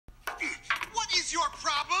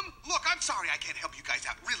I'm sorry I can't help you guys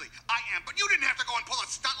out. Really, I am. But you didn't have to go and pull a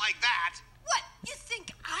stunt like that. What? You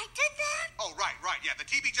think I did that? Oh, right. Yeah, the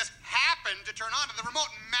TV just happened to turn on and the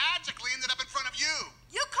remote magically ended up in front of you.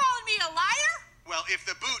 You calling me a liar? Well, if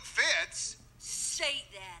the boot fits... Say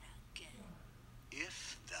that again. If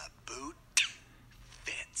the boot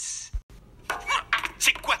fits.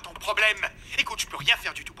 C'est quoi ton problème? Écoute, je peux rien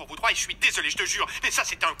faire du tout pour vous trois et je suis désolé, je te jure. Mais ça,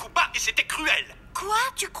 c'était un coup bas et c'était cruel. Quoi?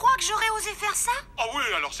 Tu crois que j'aurais osé faire ça? Oh oui,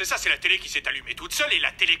 alors c'est ça, c'est la télé qui s'est allumée toute seule et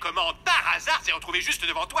la télécommande, par hasard, s'est retrouvée juste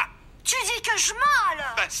devant toi. Tu dis que je mens,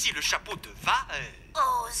 alors? Bah, si le chapeau te va...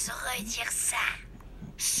 Oserais dire ça.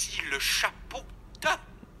 Si le chapeau te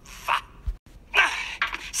va...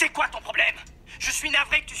 C'est quoi ton problème? Je suis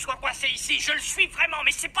navré que tu sois coincé ici, je le suis vraiment,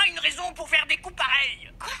 mais c'est pas une raison pour faire des coups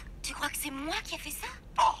pareils. Quoi? Tu crois que c'est moi qui ai fait ça?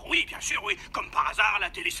 Oh oui, bien sûr, oui. Comme par hasard, la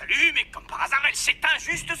télé s'allume et comme par hasard, elle s'éteint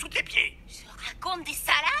juste sous tes pieds. Je raconte des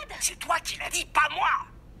salades? C'est toi qui l'as dit, pas moi.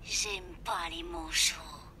 J'aime pas les mots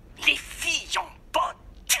chauds. Les filles en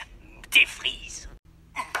botte défrisent.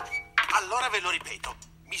 Allora ve lo ripeto.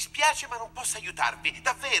 Mi spiace ma non posso aiutarvi,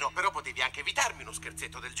 davvero. Però potevi anche evitarmi uno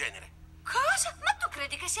scherzetto del genere. Cosa? Ma tu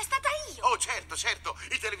credi che sia stata io? Oh, certo.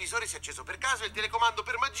 Il televisore si è acceso per caso e il telecomando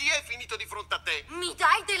per magia è finito di fronte a te. Mi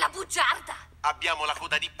dai della bugiarda? Abbiamo la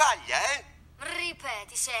coda di paglia, eh?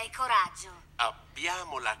 Ripeti se hai coraggio.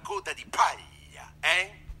 Abbiamo la coda di paglia,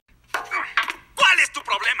 ¿eh? ¿Cuál es tu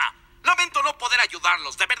problema? Lamento no poder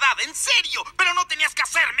ayudarlos, de verdad, en serio. Pero no tenías que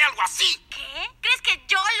hacerme algo así. ¿Qué? ¿Crees que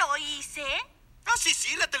yo lo hice? Ah,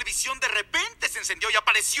 sí, la televisión de repente se encendió y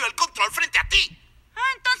apareció el control frente a ti.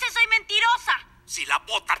 Ah, entonces soy mentirosa. Si la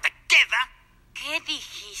bota te queda... ¿Qué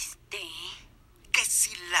dijiste? Que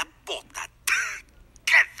si la bota te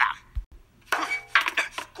queda.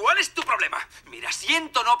 ¿Cuál es tu problema? Mira,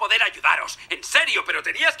 siento no poder ayudaros. En serio, pero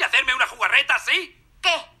tenías que hacerme una jugarreta así.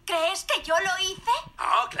 ¿Qué? ¿Crees que yo lo hice?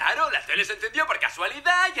 Oh, claro, la tele se encendió por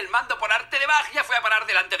casualidad y el mando por arte de magia fue a parar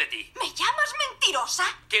delante de ti. ¿Me llamas mentirosa?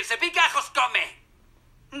 Quien se pica ajos come.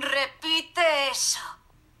 Repite eso.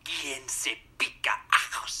 Quien se pica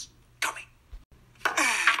ajos come.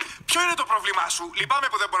 Ποιο είναι το πρόβλημά σου? Λυπάμαι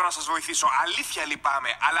που δεν μπορώ να σας βοηθήσω. Αλήθεια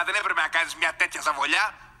λυπάμαι. Αλλά δεν έπρεπε να κάνεις μια τέτοια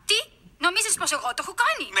ζαβολιά. Τι? Νομίζεις πως εγώ το έχω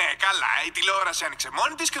κάνει? Ναι, καλά. Η τηλεόραση άνοιξε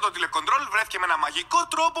μόνη της και το τηλεκοντρόλ βρέθηκε με ένα μαγικό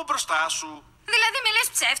τρόπο μπροστά σου. Δηλαδή με λες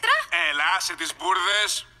ψεύτρα? Έλα, άσε τις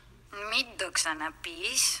μπουρδες. Μην το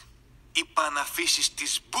ξαναπείς. Είπα να αφήσεις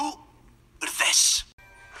τις μπουρδες.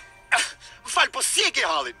 Fal po si e ke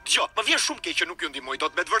hallit? Jo, më vjen shumë keq që nuk ju ndihmoj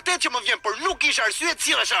dot, me të vërtetë që më vjen, por nuk kish arsye të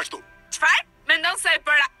cilesh ashtu. Çfarë? Mendon se e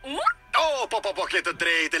bëra unë? Oh, po, ke të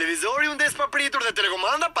drejtë. Televizori u ndes papritur dhe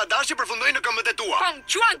telekomanda pa dashje përfundoi në këmbët e tua. Po më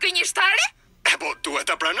quan gënjeshtare? E po, duhet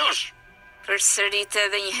ta pranosh. Përsërit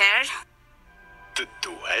edhe një herë. Të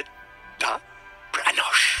duhet ta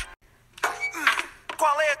pranosh.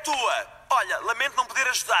 Qual é a tua? Olha, lamento não poder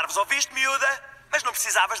ajudar-vos, ouviste, miúda? Mas não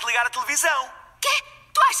precisavas de ligar a televisão. Quê?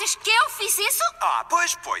 Tu achas que eu fiz isso? Ah,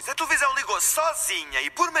 pois, a televisão ligou-se sozinha e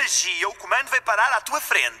por magia o comando veio parar à tua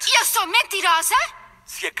frente. E eu sou mentirosa?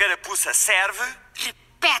 Se a carapuça serve...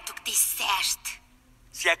 Repete o que disseste.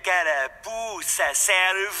 Se a carapuça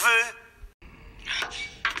serve...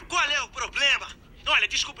 Qual é o problema? Olha,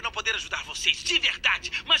 desculpe não poder ajudar vocês, de verdade,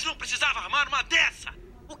 mas não precisava armar uma dessa.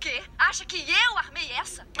 O quê? Acha que eu armei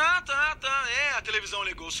essa? Ah, tá. É, a televisão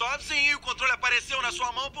ligou sozinha e o controle apareceu na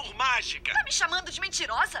sua mão por mágica. Tá me chamando de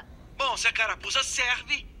mentirosa? Bom, se a carapuça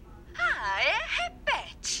serve... Ah, é?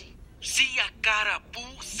 Repete. Se a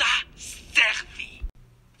carapuța serve.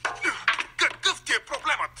 Какъв ти е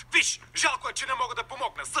проблемът? Виж, жалко е, че не мога да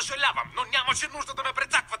помогна. Съжалявам, но нямаше нужда да ме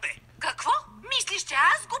прецаквате. Какво? Мислиш, че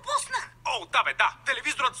аз го пуснах? О, да.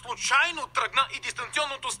 Телевизорът случайно тръгна и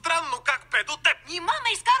дистанционното странно как бе до теб. Нима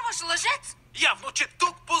ме изкарваш лъжец? Явно, че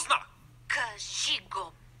тук позна. Кажи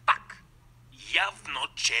го пак. Явно,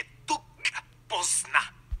 че тук позna.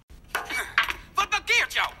 Wat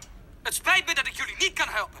mankeert jou? Het spijt me dat ik jullie niet kan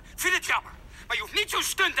helpen. Vind het jammer. Maar je hoeft niet zo'n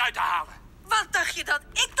stunt uit te halen. Wat dacht je dat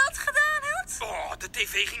ik dat gedaan had? Oh, de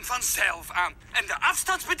tv ging vanzelf aan. En de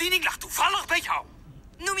afstandsbediening lag toevallig bij jou.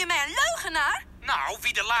 Noem je mij een leugenaar? Nou,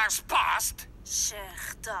 wie de laars past...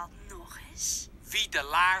 Zeg dat nog eens. Wie de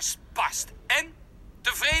laars past. En?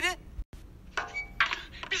 Tevreden?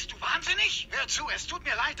 Bist du wahnsinnig? Hör zu, es tut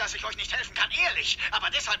mir leid, dass ich euch nicht helfen kann, ehrlich. Aber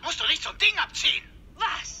deshalb musst du nicht so ein Ding abziehen.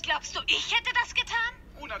 Was? Glaubst du, ich hätte das getan?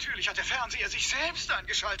 Oh, natürlich hat der Fernseher sich selbst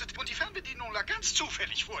eingeschaltet und die Fernbedienung lag ganz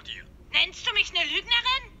zufällig vor dir. Nennst du mich eine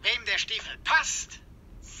Lügnerin? Wem der Stiefel passt.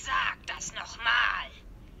 Sag das nochmal.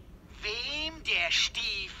 Wem der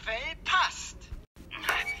Stiefel passt.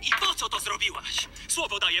 I po co to zrobiłaś?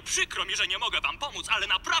 Słowo daję, przykro mi, że nie mogę wam pomóc, ale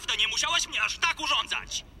naprawdę nie musiałaś mnie aż tak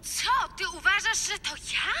urządzać. Co ty uważasz, że to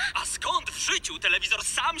ja? A skąd w życiu telewizor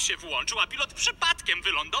sam się włączył, a pilot przypadkiem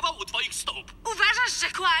wylądował u twoich stóp? Uważasz, że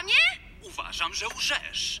kłamie? Uważam, że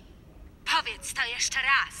łżesz. Powiedz to jeszcze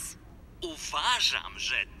raz. Uważam,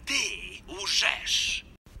 że ty łżesz.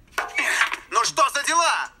 Ну что за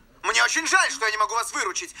дела? Мне очень жаль, что я не могу вас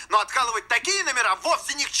выручить, но откалывать такие номера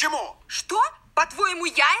вовсе ни к чему. Что? По-твоему,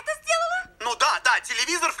 я это сделала? Ну да,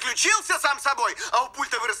 телевизор включился сам собой, а у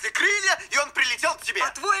пульта выросли крылья, и он прилетел к тебе.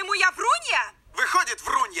 По-твоему, я врунья? Выходит,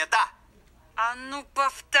 врунья, да. А ну,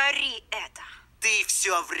 повтори это. Ты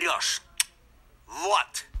все врешь.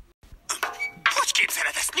 Вот. Hogy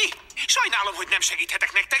képzeled ezt mi? Sajnálom, hogy nem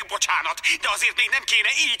segíthetek nektek, bocsánat, de azért még nem kéne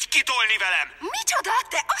így kitolni velem. Micsoda?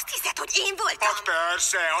 Te azt hiszed, hogy én voltam? Hát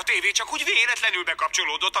persze, a tévé csak úgy véletlenül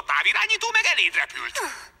bekapcsolódott, a távirányító meg eléd repült.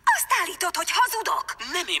 Azt állítod, hogy hazudok?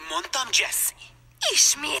 Nem én mondtam, Jesse.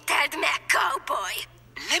 Ismételd meg, cowboy.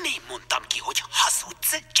 Nem én mondtam ki, hogy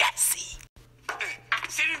hazudsz, Jesse.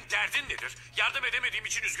 Senin derdin nedir? Yardım edemediğim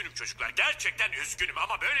için üzgünüm çocuklar. Gerçekten üzgünüm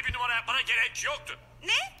ama böyle bir numara yapmana gerek yoktu.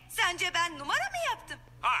 Ne? Sence ben numara mı yaptım?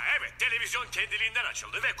 Ha evet, televizyon kendiliğinden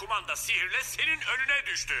açıldı ve kumanda sihirle senin önüne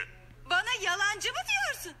düştü. Bana yalancı mı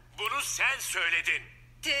diyorsun? Bunu sen söyledin.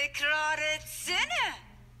 Tekrar etsene.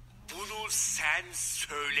 Bunu sen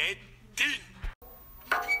söyledin.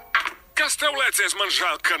 Kas tev liecies, man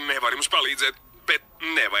žēl, ka nevar jums palīdzēt, bet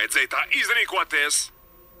nevajadzēja tā izrīkoties.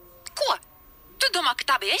 Ko? Tu domā, ka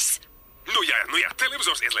tā bija es? Nu jā,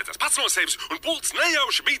 televizors ieslēdzās pats no sevis, un pults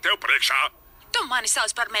nejauši bija tev priekšā. Tu mani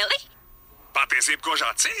sauc par Meli? Patiesība kož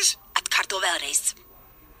acīs? Atkārto vēlreiz.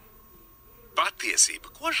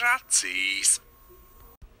 Patiesība kož acīs.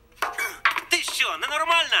 Ти що,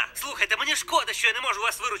 ненормальна? Слухайте, мені шкода, що я не можу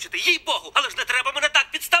вас виручити, їй-богу, але ж не треба мене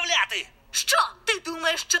так підставляти. Що? Ти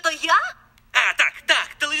думаєш, що то я? А, так,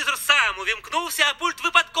 телевізор сам увімкнувся, а пульт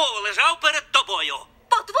випадково лежав перед тобою.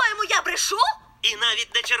 По-твоєму, я брешу? І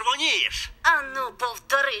навіть не червонієш. А ну,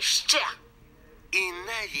 повтори ще. І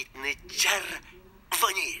навіть не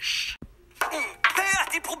червонієш. Hvad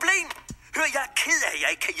er dit problem? Hør, jeg er ked af, at jeg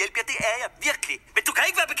ikke kan hjælpe jer. Det er jeg virkelig. Men du kan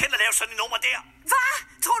ikke være bekendt at lave sådan et nummer der. Hvad?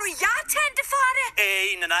 Tror du, jeg tændte for det?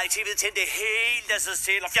 Nej, TV'et tændte helt af sig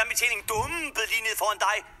selv, og fjernbetjeningen dumpede lige ned foran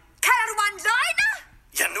dig. Kalder du mig en løgner?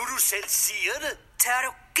 Ja, nu du selv siger det. Tør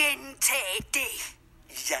du gentage det?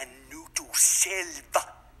 Ja, nu du selv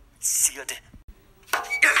siger det.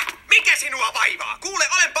 Mikä sinua vaivaa? Kuule,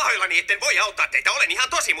 olen pahoillani, etten voi auttaa teitä. Olen ihan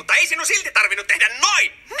tosi, mutta ei sinun silti tarvinnut tehdä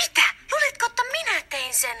noin. Mitä? Luuletko, että minä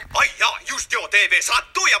tein sen? Ai jaa, just joo, TV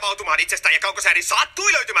sattui avautumaan itsestään ja kaukosäädin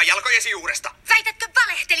sattui löytymään jalkojesi juuresta. Väitätkö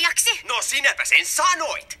valehtelijaksi? No sinäpä sen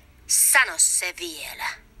sanoit. Sano se vielä.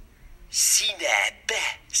 Sinäpä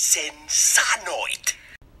sen sanoit.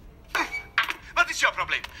 Wat is jouw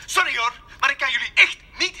probleem? Sorry hoor, maar ik kan jullie echt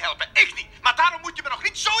niet helpen. Echt niet. Maar daarom moet je me nog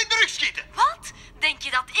niet zo in de rug schieten. Wat? Denk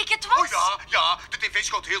je dat ik het was? Oh ja, de tv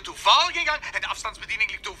schoot heel toevallig in gang en de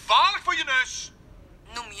afstandsbediening ligt toevallig voor je neus.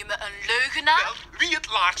 Noem je me een leugenaar? Wel, wie het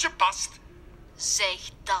laarsje past. Zeg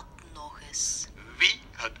dat nog eens. Wie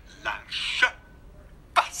het laarsje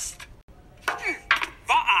past.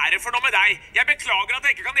 Hva er det for noe med deg? Jeg beklager at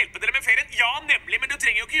jeg ikke kan hjelpe dere med ferien. Ja, nemlig, men du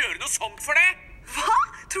trenger jo ikke gjøre noe sånt for det. Hva?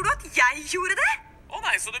 Tror du at jeg gjorde det? Å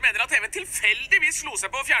nei, så du mener at TV-en tilfeldigvis slo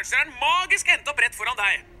seg på fjernstyreren magisk endte opp rett foran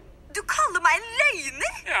deg? Du kaller meg en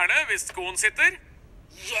løgner? Gjerne, hvis skoen sitter.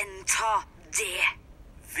 Gjenta det.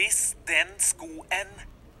 Hvis den skoen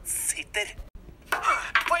sitter.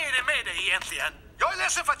 Vad är det med dig egentligen? Jag är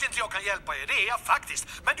ledsen för att inte jag kan hjälpa er, det är jag faktiskt.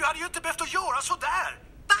 Men du hade ju inte behövt att göra så där.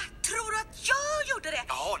 Va? Tror du att jag gjorde det?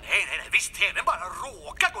 Ja, nej. Visst, TVn bara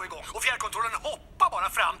råkar gå igång och fjärrkontrollen hoppar bara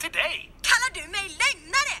fram till dig. Kallar du mig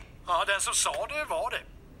lögnare? Ja, den som sa det var det.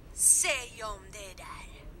 Säg om det där.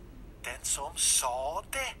 Den som sa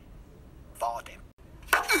det var det.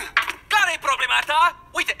 Care e problema ta?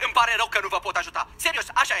 Uite, îmi pare rău că nu vă pot ajuta. Serios,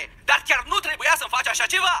 așa e. Dar chiar nu trebuia să-mi faci așa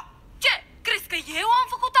ceva. Ce? Crezi că eu am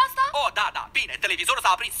făcut asta? Oh, da, bine. Televizorul s-a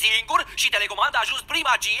aprins singur și telecomanda a ajuns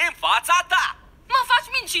primagie în fața ta. Mă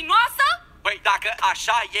faci mincinoasă? Păi, dacă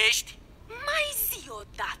așa ești... Mai zi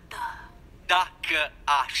odată. Dacă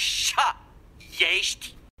așa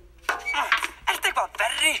ești... Ertu eitthvað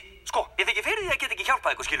verri? Sko, ég þykir fyrir því að ég get ekki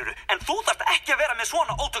hjálpað ykkur, skilurðu. En þú þarft ekki að vera með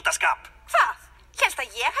svona ótuktaskap. Hvað? Hélst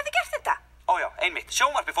að ég hefði gert þetta? Ójá, einmitt.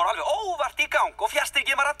 Sjónvarpið fór alveg óvart í gang og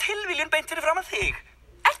fjárstyrkið var að tilviljun beint fyrir framan þig.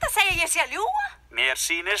 Ertu að segja ég sé að ljúga? Mér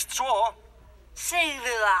sýnist svo.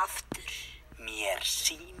 Segðu það aftur. Mér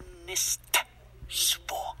sýnist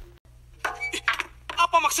svo.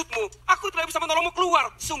 Apa maksudmu? Aku tidak bisa menolongmu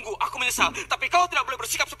keluar. Sungguh, aku menyesal. Tapi kau tidak boleh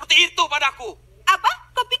bersikap seperti itu padaku. Apa?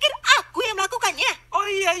 Kau pikir aku yang melakukannya? Oh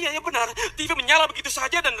iya benar. TV menyala begitu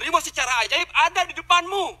saja dan remote secara ajaib ada di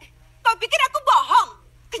depanmu. Kau Kau pikir aku bohong?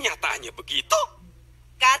 Kenyataannya begitu.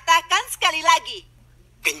 Katakan sekali lagi.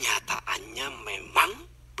 Kenyataannya memang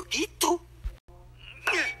begitu.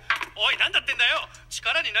 おい、なんだってんだよ。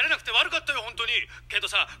力になれなくて悪かったよ、本当に。け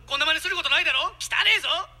どさ、こんな真似することないだろ。汚ねえ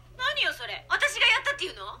ぞ。何よそれ、私がやったって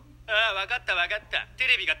いうの？ああ、わかったわかった。テ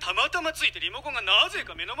レビがたまたまついてリモコンがなぜ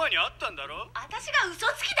か目の前にあったんだろ。私が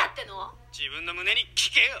嘘つきだっての？自分の胸に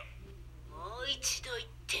聞けよ。もう一度言っ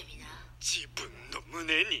てみな。自分の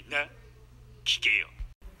胸にな。聞けよ。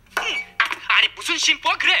아니 무슨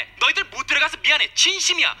심보야 그래. 너희들 못 들어가서 미안해.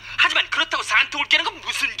 진심이야. 하지만 그렇다고 산통을 깨는 건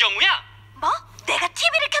무슨 경우야? 뭐? 내가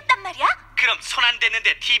TV를 켰단 말이야? 그럼 손 안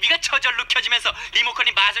댔는데 TV가 저절로 켜지면서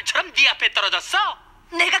리모컨이 마술처럼 네 앞에 떨어졌어?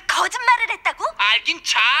 내가 거짓말을 했다고? 알긴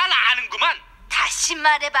잘 아는구만. 다시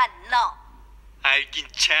말해봐 너. 알긴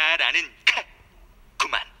잘 아는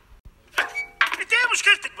구만. انت ايه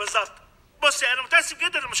مشكلتك بالظبط؟ بصي انا متاسف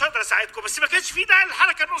جدا اني مش هقدر اساعدكم بس ما كانش في داعي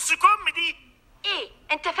للحركه نص كم دي. ايه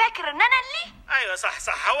انت فاكر ان انا اللي؟ ايوه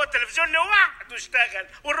صح هو التلفزيون لوحده اشتغل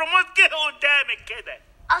والريموت جه قدامك كده.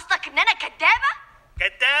 قصدك ان انا كدابه؟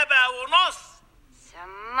 كدابه ونص.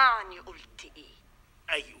 سمعني قلت ايه؟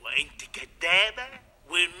 ايوه انت كدابه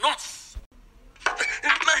ونص.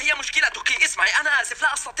 ما هي مشكلتك؟ اسمعي، أنا آسف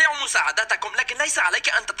لا أستطيع مساعدتكم، لكن ليس عليك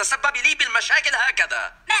أن تتسببي لي بالمشاكل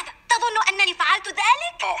هكذا. ماذا؟ تظن أنني فعلت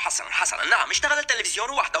ذلك؟ أوه حسنا، نعم، اشتغل التلفزيون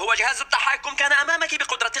وحده وجهاز التحكم كان أمامك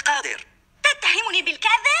بقدرة قادر. تتهمني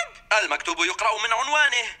بالكذب؟ المكتوب يقرأ من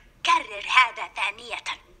عنوانه. كرر هذا ثانية.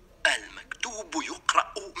 المكتوب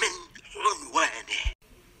يقرأ من عنوانه.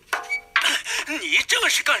 你这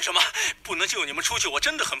是干什么？不能救你们出去，我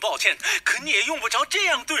真的很抱歉。可你也用不着这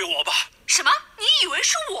样对我吧？什么？你以为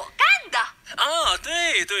是我干的？啊，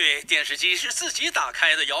对，电视机是自己打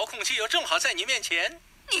开的，遥控器又正好在你面前。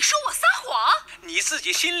你说我撒谎？你自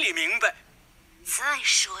己心里明白。再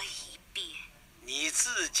说一遍。你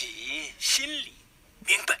自己心里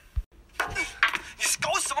明白。你是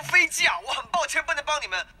搞什么飞机啊？我很抱歉不能帮你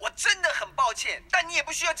们，我真的很抱歉，但你也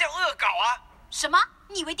不需要这样恶搞啊。什么？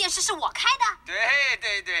你以为电视是我开的？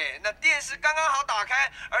对，那电视刚刚好打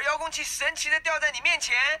开，而遥控器神奇的掉在你面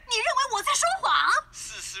前。你认为我在說謊？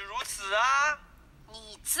事實如此啊！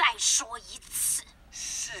你再說一次。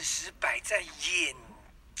事實擺在眼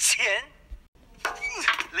前。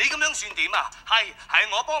你咁樣算點啊？係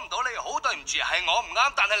我幫唔到你，好對唔住，係我唔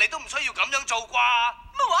啱，但係你都唔需要咁樣做啩？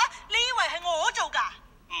乜話？你以為係我做㗎？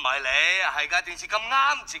唔係你，係架電視咁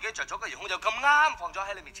啱，自己着咗個遙控就咁啱放咗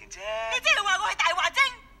喺你面前啫。你即係話我係大話精？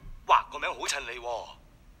哇，個名好襯你喎！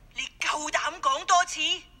你夠膽講多次？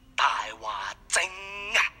大話精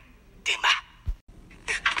啊？點啊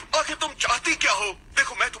आखिर तुम चाहती क्या हो?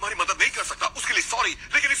 देखो मैं तुम्हारी मदद नहीं कर सकता, उसके लिए सॉरी,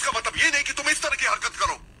 लेकिन इसका मतलब ये नहीं कि तुम इस तरह की हरकत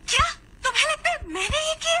करो। क्या? तुम्हें लगता है मैंने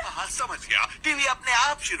ये किया? हाँ समझ गया। टीवी अपने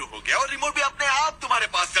आप शुरू हो गया और रिमोट भी अपने आप तुम्हारे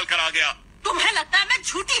पास चल कर आ गया। तुम्हें लगता है मैं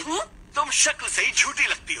झूठी हूँ? तुम शक्ल से ही झूठी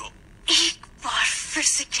लगती हो। एक बार फिर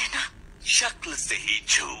से कहना। शक्ल से ही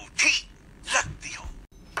झूठी लगती हो।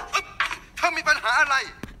 เธอมีปัญหาอะไร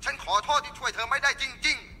ฉันขอโทษที่ช่วยเธอไม่ได้จ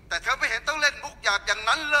ริงๆแต่เธอไม่เห็นต้องเล่นมุกหยาบอย่าง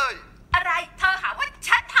นั้นเลย อะไรเธอหาว่า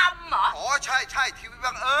ฉันทำเหรอ อ๋อใช่ทีวี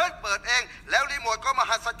บังเอิญเปิดเองแล้วรีโมทก็ม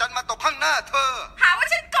หัศจรรย์มาตกข้างหน้าเธอ หาว่า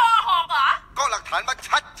ฉันโกหกเหรอ ก็หลักฐานมัน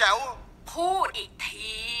ชัดแจ๋ว พูดอีกที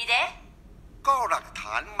เด้ ก็หลักฐ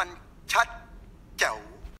านมันชัดแจ๋ว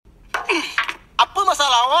Apa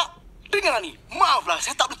masalah awak? Dengar ni, maaflah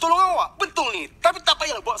saya tak boleh tolong awak. Betul ni, tapi tak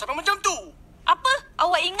payahlah buat sampai macam tu. Apa?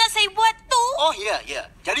 Awak ingat saya buat tu? Oh ya.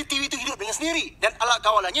 Jadi TV itu hidup dengan sendiri dan alat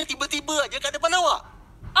kawalannya tiba-tiba aja kat depan awak.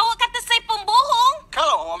 Awak kata saya pembohong?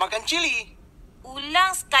 Kalau awak makan cili.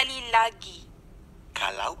 Ulang sekali lagi.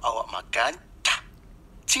 Kalau awak makan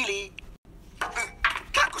cili.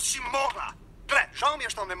 Kako si mogla? Gle, žao mi je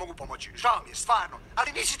što vam ne mogu pomoći. Žao mi je, stvarno.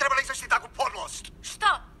 Ali nisi trebala izvršiti takvu podlost.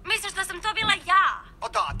 Što? Misliš da sam to bila ja? O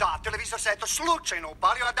da, televizor se eto slučajno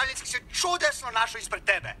upalio, a daljinski se čudesno našao ispred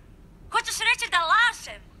tebe. Hoćeš reći da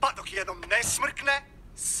lažem? Pa dok jednom ne smrkne,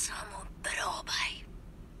 Samo probaj.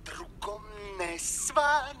 drugom ne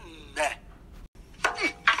svane.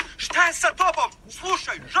 Šta je sa tobom?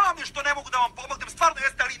 Slušaj, žao mi je što ne mogu da vam pomognem, stvarno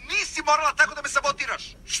jeste, ali nisi morala tako da me sabotiraš.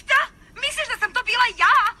 Šta? Misliš da sam to bila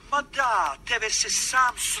ja? Ma da, tebe se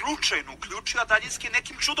sam slučajno uključio, a daljinski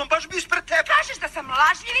nekim čudom baš bio ispred tebe. Kažeš da sam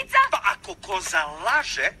lažljivica? Pa ako koza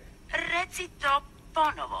laže... Reci to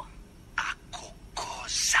ponovo. Ako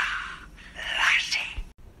koza laže...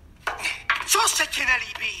 Co se ti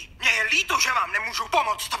nelíbí? Mně je líto, že vám nemůžu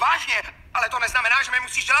pomoct, vážně, ale to neznamená, že mě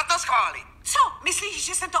musíš dělat na schvály. Co? Myslíš,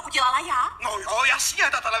 že jsem to udělala já? No jo, jasně,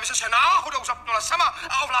 ta televize se náhodou zapnula sama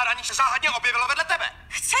a ovládání se záhadně objevilo vedle tebe.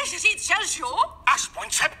 Chceš říct, že lžu?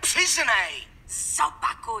 Aspoň se přiznej.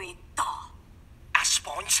 Zopakuj to.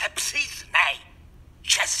 Aspoň se přiznej,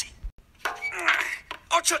 že si.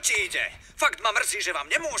 O čo ti ide? Fakt ma mrzí, že vám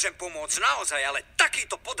nemôžem pomôcť naozaj, ale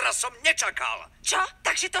takýto podraz som nečakal. Čo?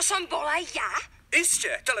 Takže to som bola ja?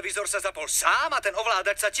 Isté, televízor sa zapol sám a ten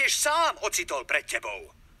ovládač sa tiež sám ocitol pred tebou.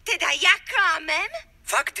 Teda ja klamem?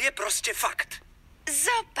 Fakt je proste fakt.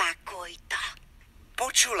 Zopakuj to.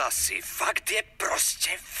 Počula si, fakt je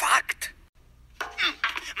proste fakt.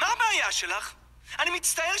 מה הבעיה שלך? אני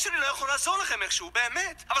מצטער שאני לא יכול לעזור לכם איכשהו,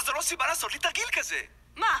 באמת. אבל זו לא סיבה לעשות לי תרגיל כזה.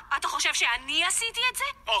 מה, אתה חושב שאני עשיתי את זה?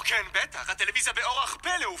 או כן, בטח. הטלוויזיה באורח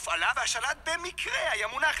פלא הופעלה, והשלט במקרה היה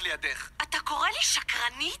מונח לידך. אתה קורא לי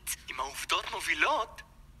שקרנית? אם העובדות מובילות...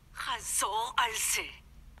 חזור על זה.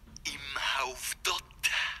 אם העובדות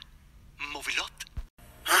מובילות...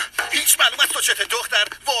 هیچ معلوم است تو چته دختر؟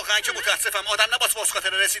 واقعا که متاسفم آدم نباید واسه خاطر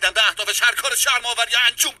رسیدن به اهدافش هر کار شرم‌آوری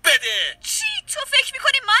انجام بده. چی؟ تو فکر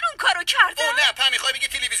میکنی من اون کارو کردم؟ نه پا میخوای بگی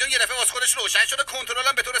تلویزیون یه دفعه واسه خودش روشن شده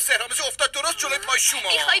کنترلم به طور سحرآمیز افتاد درست جلوی پای شما.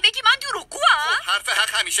 میخوای بگی من دروغگوام؟ حرف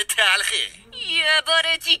حق همیشه تلخه. یه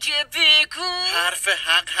بار دیگه بگو. حرف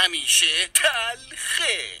حق همیشه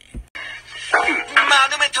تلخه.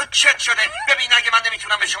 معلومه تو چت شده. ببین اگه من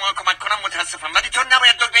نمیتونم به شما کمک کنم متاسفم، ولی تو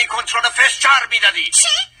نباید دکمه کنترل فشار میدادی. چی؟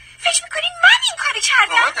 فکر میکنی من این کاری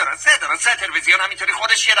کردم؟ درسته تلویزیون همینطوری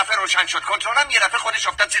خودش یه دفعه روشن شد، کنترلم یه دفعه خودش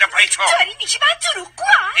افتاد زیر پای تو. داری میگی من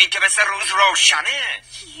دروغگوام؟ این که مثل روز روشنه.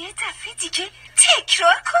 یه دفعه دیگه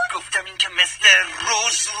تکرار کن. گفتم این که مثل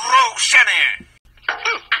روز روشنه.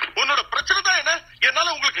 உன்னோட பிரச்சனை தான் என்ன? என்னால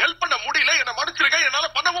உங்களுக்கு ஹெல்ப் பண்ண முடியல, என்ன மன்னிச்சிருங்க, என்னால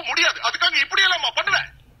பண்ணவும் முடியாது. அதுக்காக இப்படி எல்லாம் பண்ணுவேன்.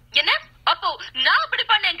 என்ன? அப்போ நான் அப்படி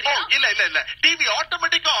பண்ணேங்கறியா? இல்ல டிவி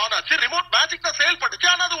ஆட்டோமேட்டிக்கா ஆன் ஆச்சு, ரிமோட் மேஜிக் தான் செயல்பட்டுச்சு,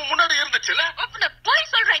 ஆனா அது முன்னாடி இருந்துச்சுல. அப்ப நான்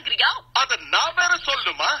போய் சொல்றேங்கறியா? அத நான் வேற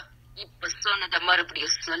சொல்லணுமா? இப்ப சொன்னத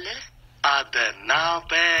மறுபடியும் சொல்லு. అద నా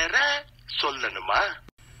పేరే சொல்லணுమా?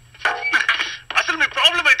 అసలు మీ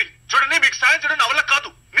ప్రాబ్లం ఏంటి? చూడండి, మీకు సాయం చేయడం నా వల్ల కాదు,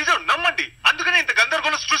 నిజం నమ్మండి. అందుకనే ఇంత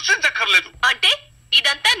గందరగోళం సృష్టించక్కర్లేదు. అంటే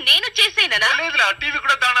ఇదంతా నేను చేసేనా? లేదులే, ఆ టీవీ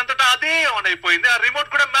కూడా దానంతటా అదే ఆన్ అయిపోయింది. ఆ రిమోట్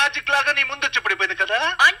కూడా మ్యాజిక్ లాగా నీ ముందు వచ్చి పడిపోయింది కదా.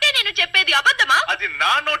 అంటే నేను చెప్పేది అబద్ధమా? అది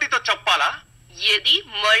నా నోటితో చెప్పాలా? ఏది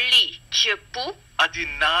మళ్ళీ చెప్పు. అది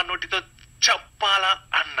నా నోటితో చెప్పాలా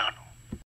అన్నాను.